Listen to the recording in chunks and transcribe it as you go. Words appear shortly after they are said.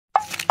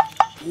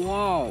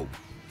Wow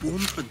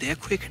বন্ধুরা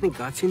দেখো এখানে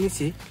গাছের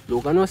নিচে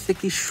লাগানো আছে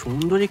কি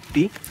সুন্দর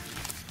একটি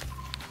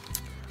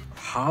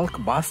হাল্ক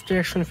বাস্টার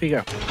অ্যাকশন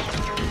ফিগার।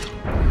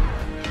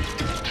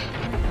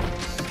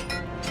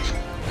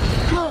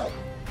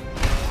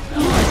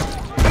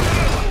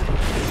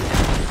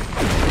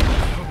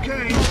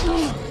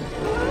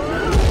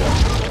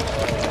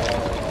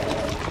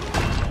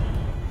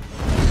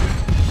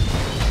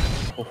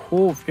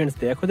 ও ফ্রেন্ডস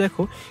দেখো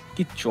দেখো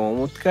কি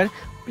চমৎকার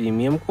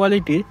প্রিমিয়াম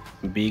কোয়ালিটির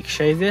বিগ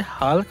সাইজের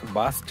Hulk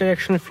buster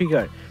action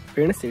figure.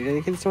 Friends এটা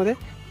দেখে দিচ্ছি আমাদের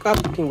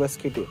কাপকিং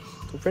বাস্কেটে।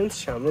 তো ফ্রেন্ডস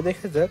সামনে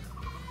দেখা যাক।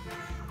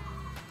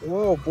 ও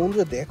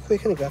বন্ধুরা দেখো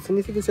এখানে গাছের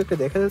নিচে কিছু একটা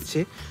দেখা যাচ্ছে।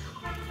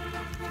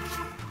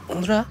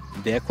 বন্ধুরা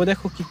দেখো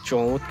দেখো কি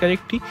চমৎকার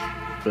একটি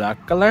black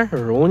colour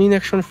Ronin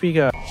action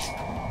figure.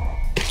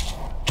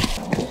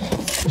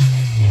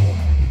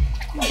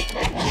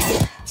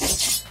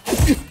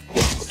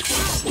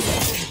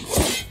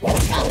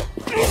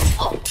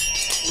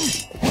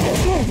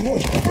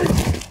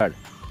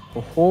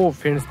 ও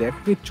ফ্রেন্ডস দেখো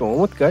কি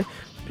চমৎকার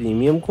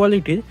প্রিমিয়াম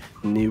কোয়ালিটির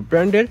নিউ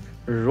ব্র্যান্ডের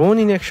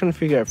রোনিন অ্যাকশন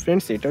ফিগার।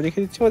 ফ্রেন্ডস এটাও রেখে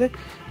দিচ্ছি আমাদের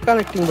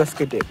কালেক্টিং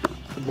বাস্কেটে।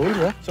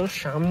 বন্ধুরা চলো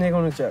সামনে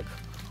এগোনো যাক।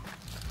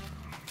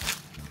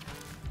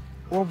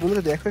 ও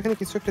বন্ধুরা দেখো এখানে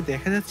কিছু একটা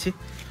দেখা যাচ্ছে।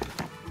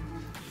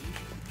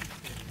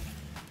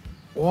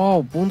 ও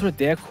বন্ধুরা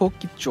দেখো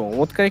কি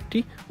চমৎকার একটি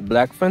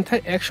black panther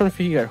action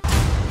figure.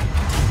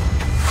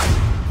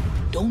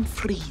 Don't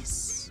freeze.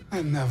 I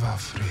never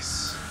freeze.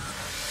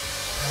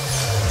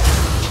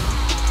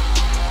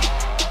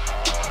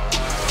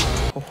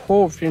 O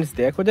friends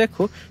দেখো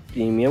দেখো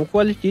প্রিমিয়াম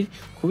কোয়ালিটির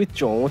খুবই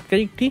চমৎকার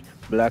একটি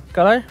black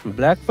colour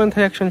black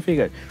panther action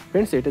figure.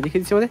 Friends এটা দেখে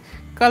দিচ্ছি আমাদের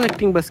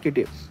কালেক্টিং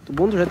বাস্কেটে। তো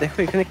বন্ধুরা দেখো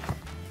এখানে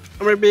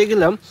আমরা পেয়ে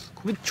গেলাম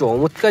খুবই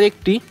চমৎকার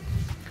একটি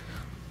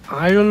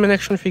আয়রনম্যান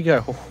অ্যাকশন ফিগার।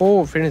 হো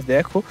ফ্রেন্ডস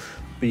দেখো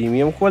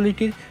প্রিমিয়াম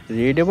কোয়ালিটির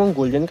রেড এবং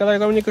গোল্ডেন কালার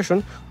কম্বিনেশন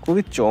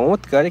খুবই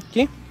চমৎকার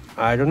একটি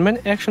আয়রনম্যান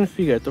অ্যাকশন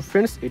ফিগার। তো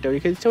ফ্রেন্ডস এটা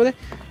রেখে দিচ্ছি আমাদের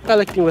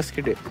কালেক্টিং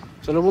বাস্কেটে।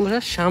 চলো বন্ধুরা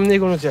সামনে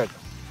এগোনো যাক।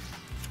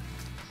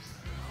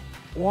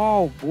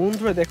 ওয়াও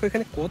বন্ধুরা দেখো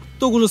এখানে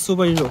কতগুলো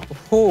সুপার হিরো।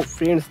 হো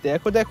ফ্রেন্ডস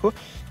দেখো দেখো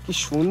কি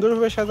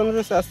সুন্দরভাবে সাজানো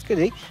রয়েছে আজকের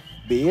এই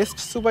বেস্ট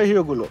সুপার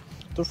হিরোগুলো।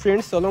 তো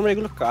ফ্রেন্ডস চলো আমরা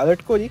এগুলো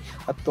কালেক্ট করি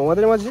আর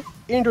তোমাদের মাঝে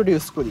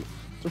ইন্ট্রোডিউস করি।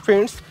 তো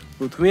ফ্রেন্ডস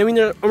প্রথমে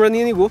আমরা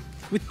নিয়ে নিব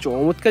খুবই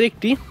চমৎকার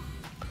একটি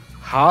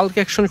হাল্ক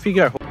অ্যাকশন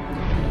ফিগার।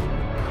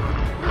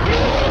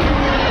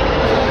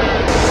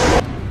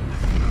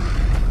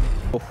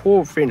 হো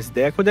ফ্রেন্ডস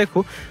দেখো দেখো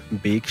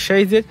বিগ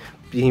সাইজের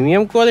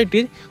প্রিমিয়াম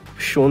কোয়ালিটির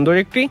সুন্দর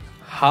একটি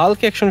হাল্ক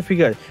অ্যাকশন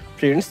ফিগার।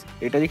 ফ্রেন্ডস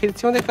এটা রেখে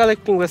দিচ্ছি আমাদের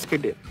collecting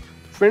বাস্কেটে।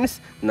 Friends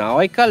now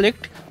I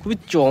collect খুবই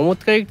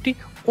চমৎকার একটি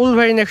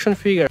ওলভারিন অ্যাকশন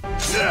ফিগার।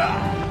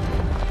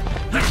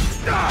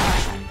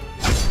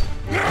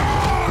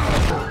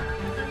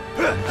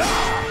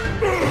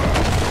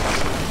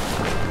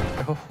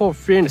 ও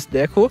ফ্রেন্ডস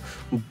দেখো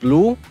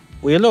ব্লু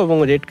ইয়েলো এবং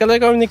রেড কালার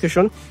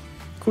কম্বিনেশন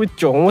খুবই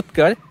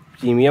চমৎকার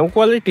প্রিমিয়াম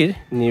কোয়ালিটির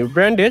নিউ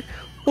ব্র্যান্ডের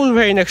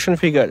ওলভারিন অ্যাকশন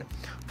ফিগার।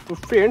 তো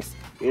ফ্রেন্ডস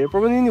এরপর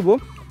নিয়ে নিব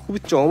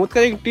খুবই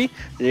চমৎকার একটি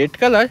red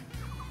colour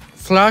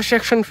flash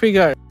action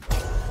figure.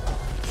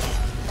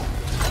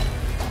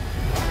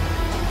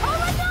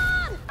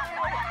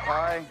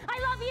 Hi. I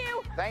love you.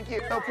 Thank you.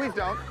 No, please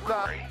don't.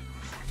 Stop.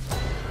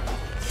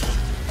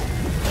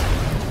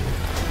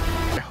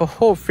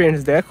 O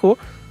friends দেখো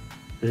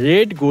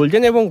রেড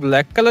গোল্ডেন এবং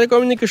ব্ল্যাক কালার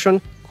কম্বিনেশন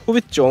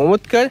খুবই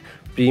চমৎকার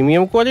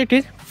প্রিমিয়াম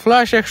কোয়ালিটির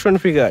ফ্ল্যাশ অ্যাকশন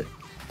ফিগার।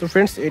 তো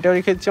ফ্রেন্ডস এটাও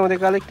রেখে দিচ্ছি আমাদের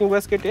কালেক্টিং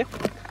বাস্কেটে।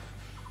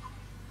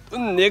 তো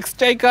next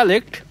I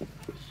collect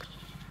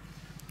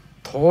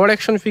Thar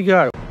action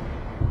figure.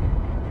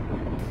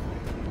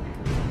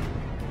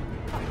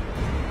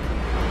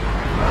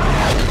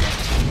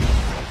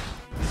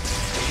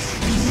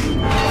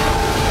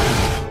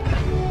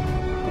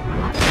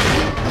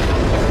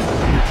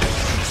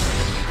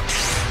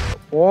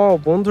 ও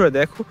বন্ধুরা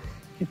দেখো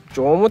কি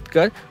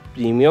চমৎকার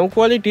প্রিমিয়াম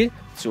কোয়ালিটির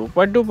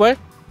সুপার ডুপার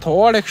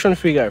থর অ্যাকশন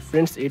ফিগার।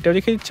 ফ্রেন্ডস এটা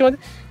রেখে দিচ্ছি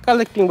আমাদের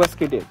কালেক্টিং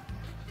বাস্কেটে।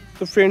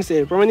 তো ফ্রেন্ডস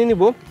এরপর আমি নিয়ে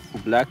নিব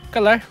black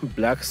colour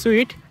black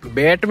sweet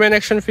Batman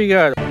action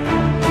figure.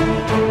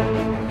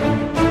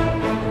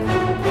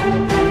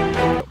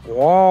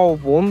 ও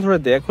বন্ধুরা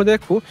দেখো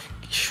দেখো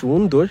কি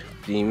সুন্দর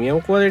প্রিমিয়াম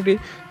কোয়ালিটির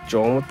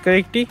চমৎকার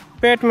একটি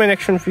ব্যাটম্যান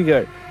অ্যাকশন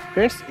ফিগার।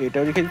 ফ্রেন্ডস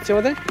এটাও রেখে দিচ্ছি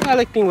আমাদের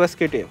কালেক্টিং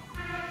বাস্কেটে।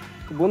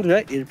 তো বন্ধুরা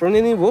এরপর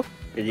নিয়ে নিব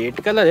রেড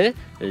কালারের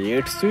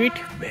red sweet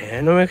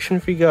Venom action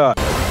figure.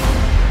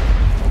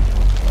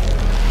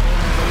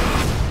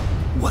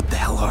 What the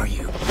hell are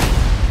you?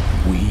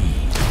 We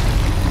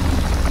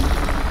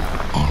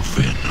are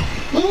Venom.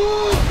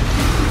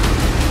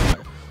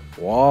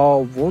 Wow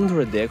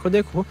বন্ধুরা দেখো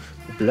দেখো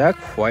ব্ল্যাক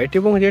হোয়াইট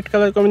এবং রেড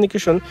কালার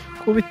কম্বিনেশন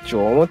খুবই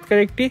চমৎকার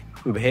একটি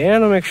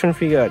ভ্যানম অ্যাকশন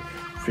ফিগার।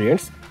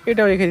 ফ্রেন্ডস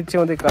এটাও রেখে দিচ্ছি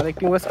আমাদের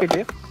কালেক্টিং বাস্কেটে।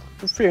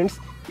 তো ফ্রেন্ডস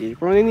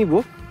এরপর নিয়ে নিব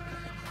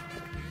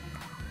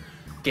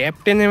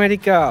ক্যাপ্টেন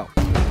আমেরিকা।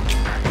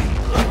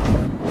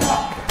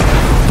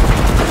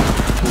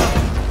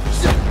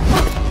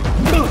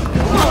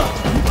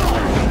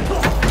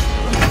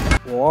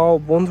 ওয়াও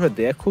বন্ধুরা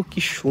দেখো কি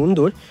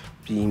সুন্দর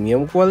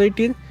প্রিমিয়াম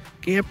কোয়ালিটির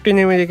captain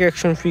America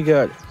action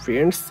figure.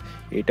 Friends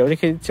এটাও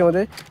রেখে দিচ্ছে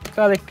আমাদের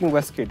কালেক্টিং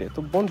বাস্কেটে। তো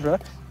বন্ধুরা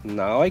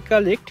now I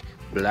collect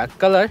black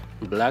colour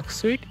black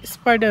sweet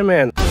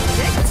Spiderman.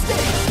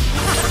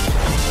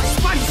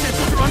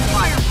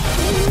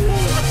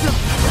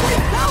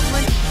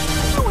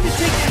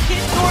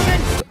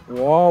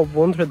 Wow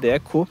বন্ধুরা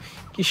দেখো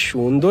কি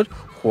সুন্দর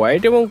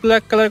হোয়াইট এবং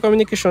ব্ল্যাক কালার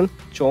কম্বিনেশন,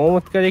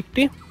 চমৎকার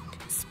একটি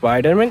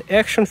স্পাইডারম্যান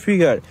অ্যাকশন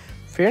ফিগার।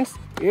 ফ্রেন্ডস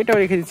এটাও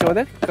রেখে দিচ্ছি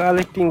আমাদের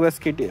কালেক্টিং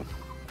বাস্কেটে।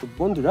 তো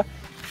বন্ধুরা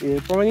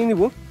এরপর নিয়ে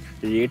নিব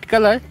red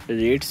colour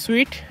red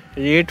sweet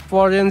red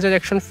পাওয়ার রেঞ্জার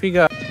অ্যাকশন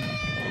ফিগার।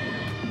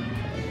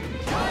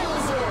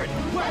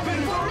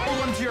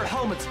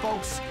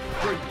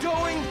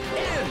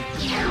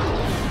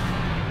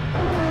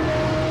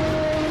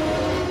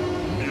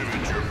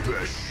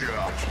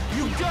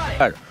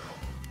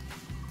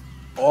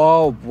 ও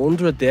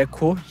বন্ধুরা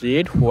দেখো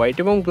রেড হোয়াইট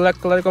এবং ব্ল্যাক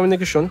কালার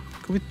কম্বিনেশন,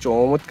 খুবই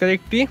চমৎকার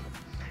একটি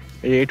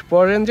রেড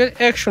পাওয়ার রেঞ্জার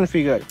অ্যাকশন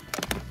ফিগার।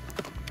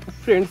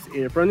 ফ্রেন্ডস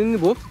এরপর নিয়ে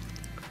নিব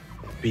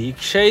বিগ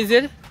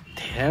সাইজের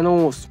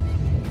থ্যানোস।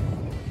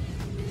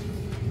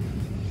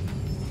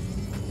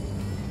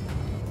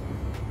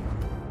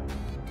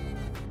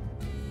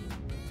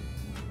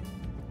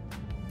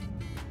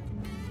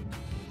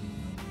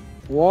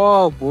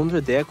 ওয়াও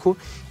বন্ধুরা দেখো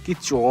কি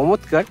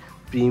চমৎকার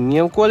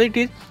প্রিমিয়াম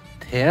কোয়ালিটির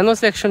থ্যানোস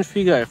অ্যাকশন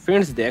ফিগার।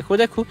 ফ্রেন্ডস দেখো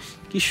দেখো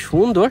কি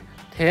সুন্দর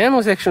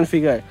থ্যানোস অ্যাকশন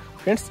ফিগার।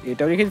 ফ্রেন্ডস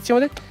এটাও রেখে দিচ্ছি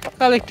আমাদের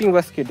কালেক্টিং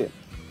বাস্কেটে।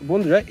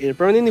 বন্ধুরা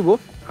এরপর নিয়ে নিব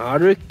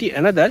আরও একটি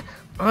another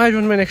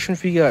Ironman action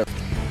figure.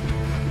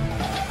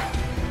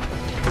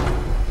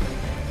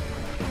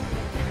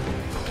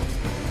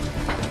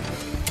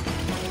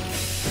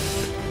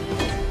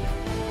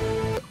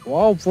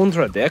 Wow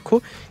বন্ধুরা দেখো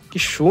কি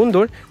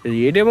সুন্দর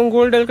রেড এবং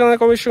গোল্ডেন কালার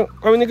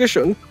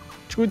কম্বিনেশন,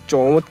 খুব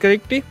চমৎকার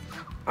একটি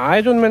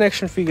আয়রনম্যান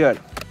অ্যাকশন ফিগার।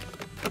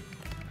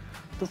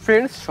 তো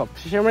ফ্রেন্ডস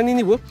সবশেষে আমরা নিয়ে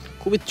নিব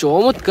খুবই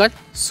চমৎকার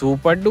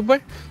super duper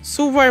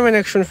Superman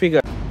action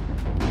figure.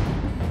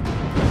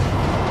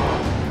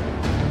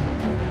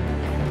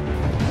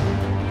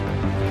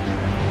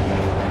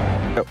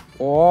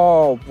 ও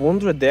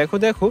বন্ধুরা দেখো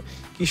দেখো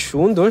কি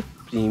সুন্দর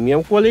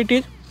প্রিমিয়াম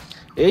কোয়ালিটির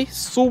এই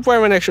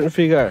সুপারম্যান অ্যাকশন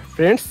ফিগার।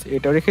 ফ্রেন্ডস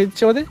এটাও রেখে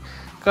দিচ্ছে আমাদের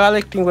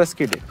কালেক্টিং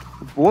বাস্কেটে।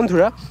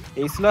 বন্ধুরা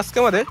এই ছিল আজকে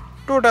আমাদের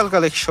টোটাল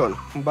কালেকশন।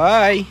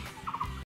 বাই।